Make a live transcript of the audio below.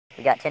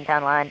We got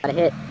 10-pound line. Got a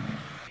hit.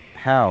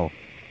 How?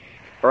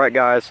 Alright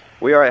guys,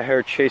 we are out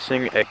here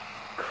chasing a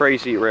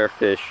crazy rare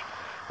fish,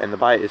 and the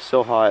bite is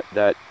so hot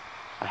that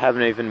I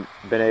haven't even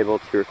been able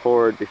to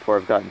record before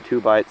I've gotten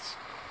 2 bites,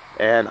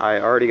 and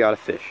I already got a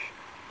fish.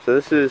 So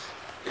this is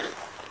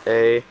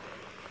a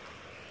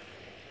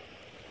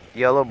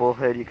yellow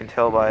bullhead, you can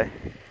tell by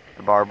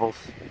the barbels,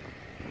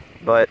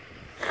 but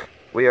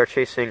we are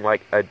chasing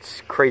like a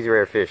crazy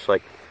rare fish.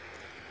 Like,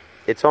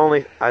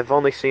 I've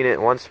only seen it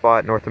in one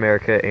spot, North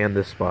America, and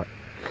this spot.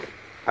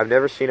 I've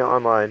never seen it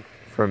online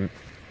from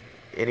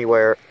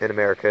anywhere in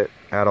America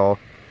at all.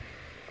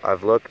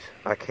 I've looked,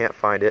 I can't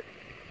find it.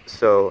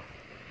 So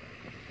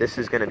this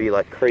is going to be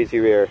like crazy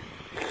rare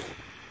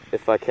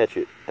if I catch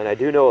it. And I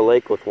do know a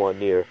lake with one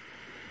near.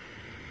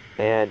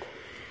 And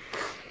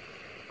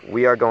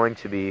we are going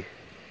to be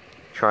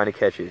trying to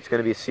catch it. It's going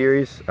to be a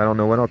series. I don't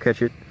know when I'll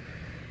catch it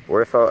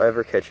or if I'll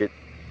ever catch it,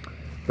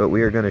 but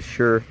we are going to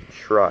sure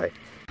try.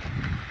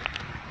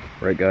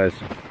 Right guys,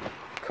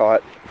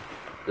 caught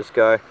this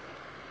guy.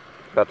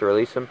 About to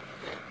release him.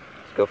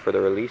 Let's go for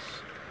the release.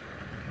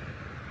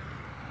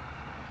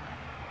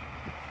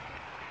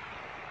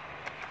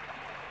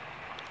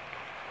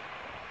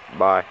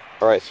 Bye.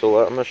 Alright, so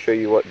I'm going to show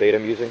you what bait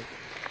I'm using.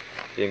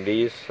 Using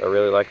these. I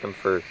really like them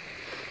for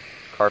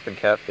carp and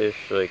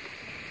catfish, like,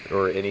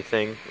 or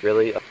anything,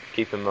 really. I'll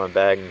keep them in my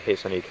bag in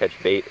case I need to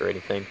catch bait or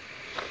anything.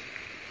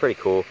 Pretty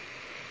cool.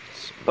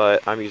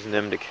 But I'm using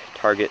them to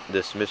target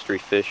this mystery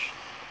fish.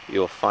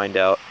 You'll find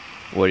out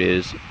what it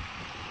is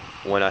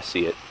when I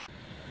see it.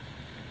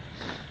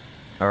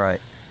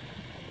 Alright,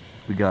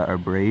 we got our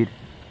braid.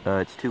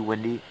 It's too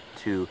windy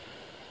to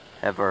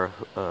have our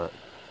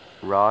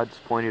rods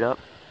pointed up,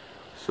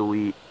 so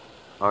we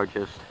are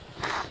just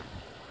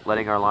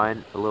letting our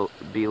line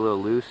be a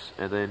little loose,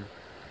 and then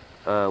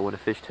when a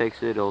fish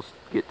takes it, it'll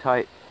get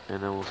tight,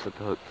 and then we'll set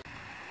the hook.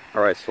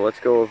 Alright, so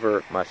let's go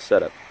over my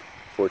setup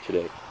for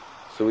today.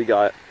 So we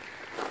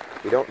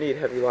don't need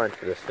heavy line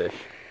for this fish.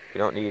 We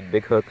don't need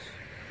big hooks.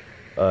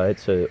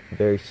 It's a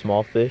very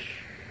small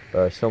fish.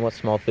 Somewhat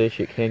small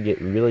fish. It can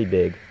get really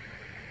big,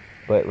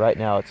 but right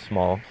now it's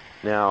small.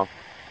 Now,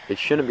 it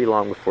shouldn't be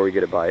long before we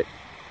get a bite.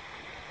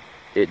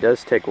 It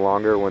does take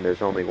longer when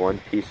there's only one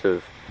piece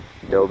of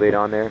dough bait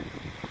on there,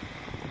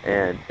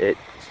 and it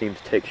seems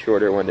to take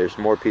shorter when there's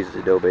more pieces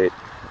of dough bait.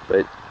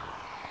 But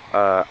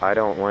I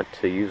don't want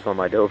to use all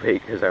my dough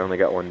bait because I only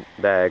got one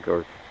bag,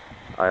 or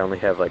I only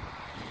have like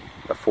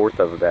a fourth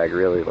of a bag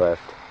really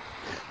left.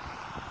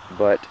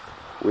 But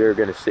we're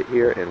going to sit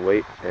here and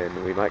wait,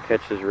 and we might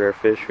catch this rare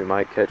fish, we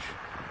might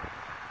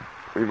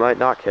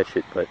not catch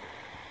it, but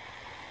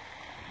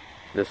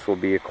this will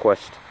be a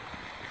quest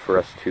for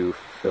us to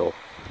fulfill.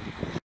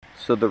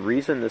 So the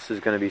reason this is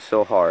going to be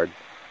so hard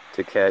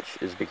to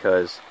catch is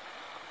because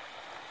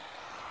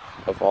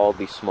of all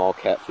these small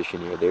catfish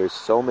in here. There's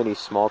so many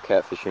small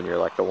catfish in here,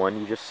 like the one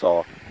you just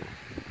saw,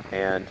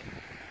 and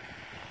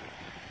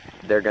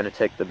they're going to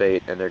take the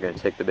bait, and they're going to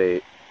take the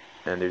bait,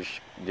 and they're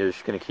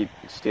just going to keep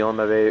stealing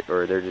my bait,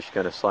 or they're just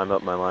going to slime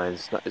up my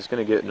lines. It's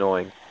going to get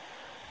annoying,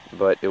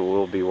 but it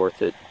will be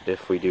worth it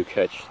if we do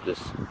catch this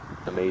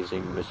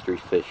amazing mystery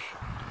fish.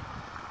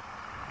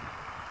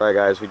 Alright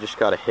guys, we just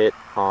got a hit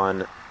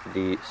on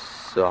the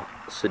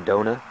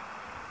Sedona.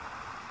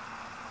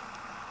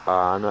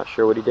 I'm not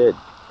sure what he did.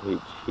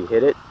 He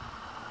hit it,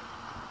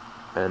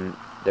 and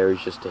there was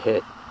just a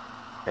hit.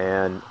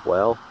 And,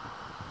 well,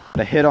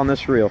 a hit on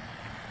this reel,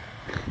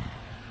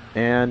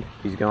 and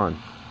he's gone.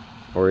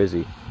 Or is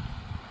he?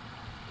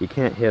 You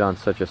can't hit on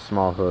such a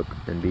small hook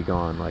and be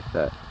gone like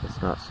that.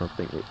 It's not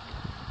something it...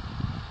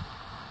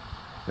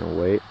 No,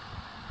 wait.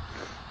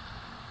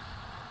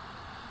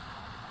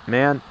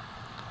 Man.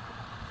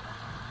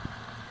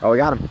 Oh, we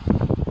got him.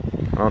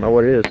 I don't know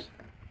what it is.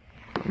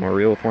 I'm gonna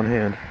reel with one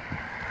hand.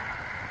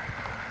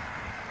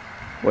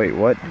 Wait,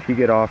 what? Did he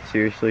get off?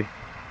 Seriously?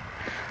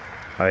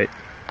 Height.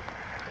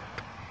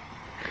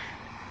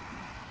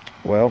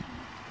 Well.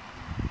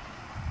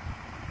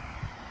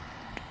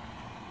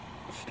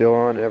 Still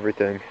on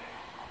everything.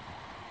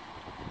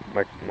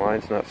 My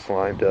line's not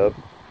slimed up.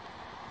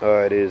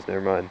 Oh, it is. Never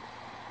mind.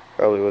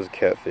 Probably was a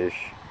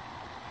catfish.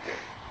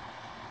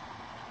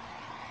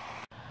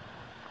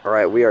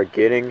 Alright, we are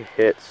getting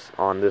hits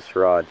on this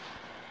rod.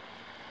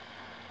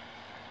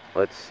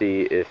 Let's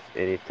see if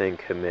anything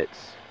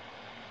commits.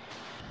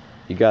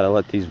 You gotta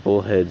let these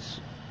bullheads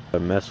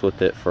mess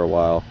with it for a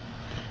while.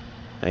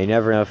 Now, you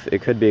never know if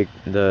it could be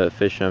the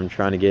fish I'm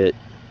trying to get.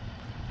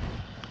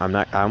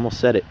 I almost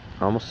said it.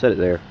 I almost said it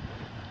there.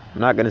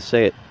 I'm not going to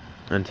say it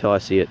until I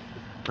see it.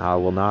 I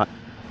will not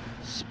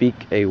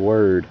speak a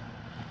word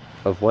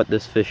of what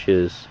this fish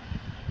is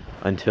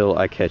until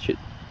I catch it.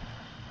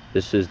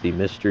 This is the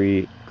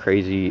mystery,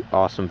 crazy,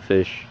 awesome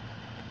fish.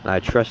 And I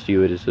trust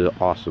you, it is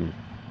awesome.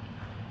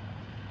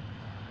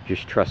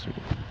 Just trust me.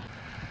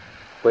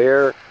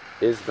 Where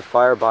is the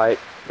fire bite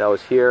that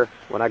was here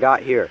when I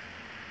got here?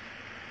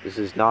 This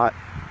is not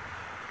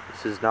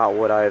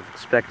what I've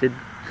expected.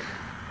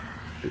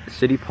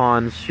 City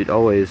ponds should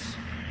always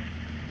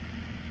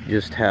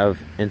just have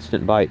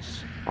instant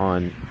bites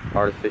on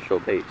artificial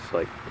baits,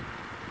 like,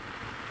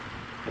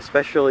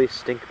 especially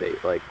stink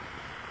bait. Like,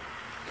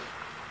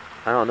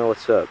 I don't know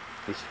what's up.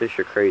 These fish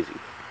are crazy.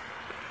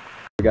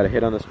 We got a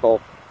hit on this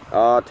pole.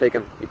 Take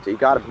him. You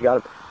got him. You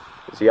got him.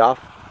 Is he off?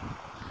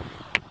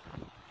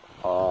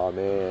 Oh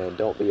man,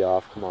 don't be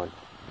off. Come on.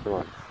 Come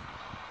on.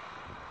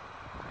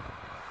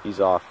 He's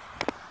off.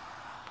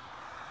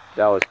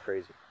 That was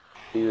crazy.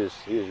 He was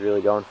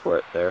really going for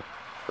it there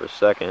for a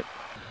second.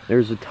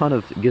 There's a ton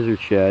of gizzard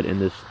shad in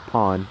this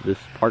pond, this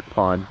park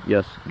pond.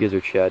 Yes,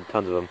 gizzard shad,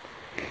 tons of them.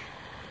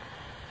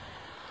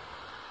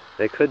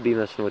 They could be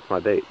messing with my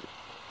bait.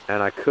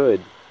 And I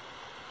could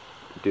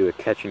do a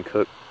catch and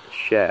cook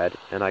shad,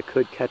 and I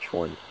could catch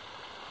one.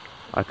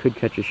 I could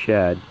catch a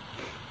shad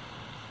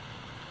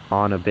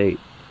on a bait.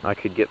 I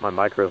could get my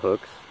micro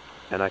hooks,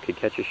 and I could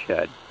catch a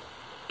shad.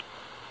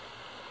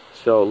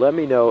 So let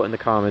me know in the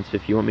comments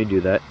if you want me to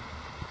do that.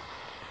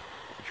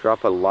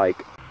 Drop a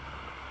like.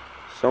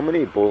 So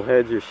many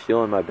bullheads are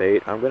stealing my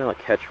bait. I'm gonna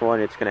catch one.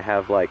 It's gonna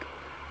have like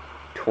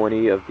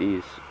 20 of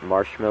these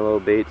marshmallow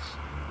baits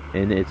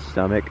in its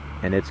stomach,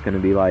 and it's gonna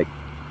be like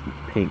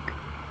pink.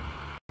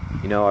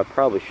 You know, I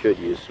probably should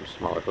use some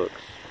smaller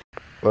hooks.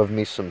 Love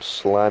me some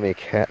slimy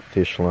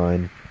catfish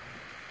line.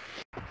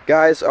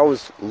 Guys, I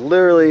was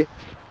literally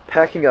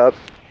packing up,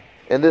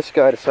 and this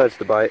guy decides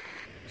to bite.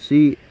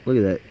 See, look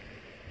at that.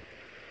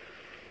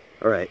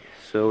 Alright,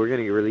 so we're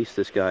gonna release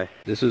this guy.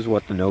 This is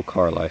what the no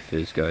car life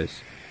is,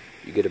 guys.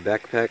 You get a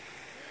backpack,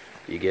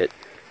 you get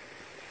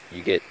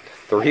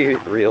 3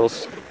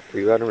 reels,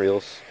 3 rod and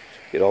reels,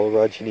 get all the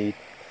rods you need,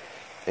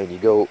 and you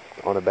go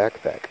on a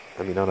backpack.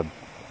 I mean, on a...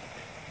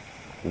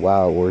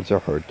 Wow, words are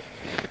hard.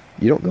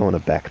 You don't go on a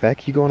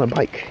backpack, you go on a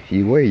bike.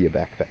 You wear your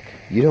backpack.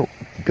 You don't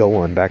go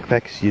on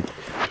backpacks,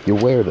 you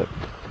wear them.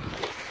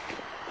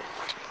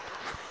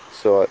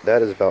 So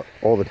that is about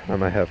all the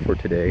time I have for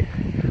today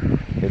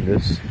in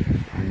this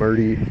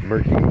murky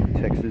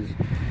Texas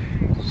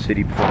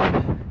city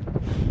pond.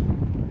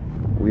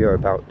 We are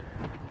about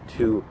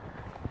to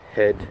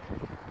head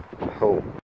home.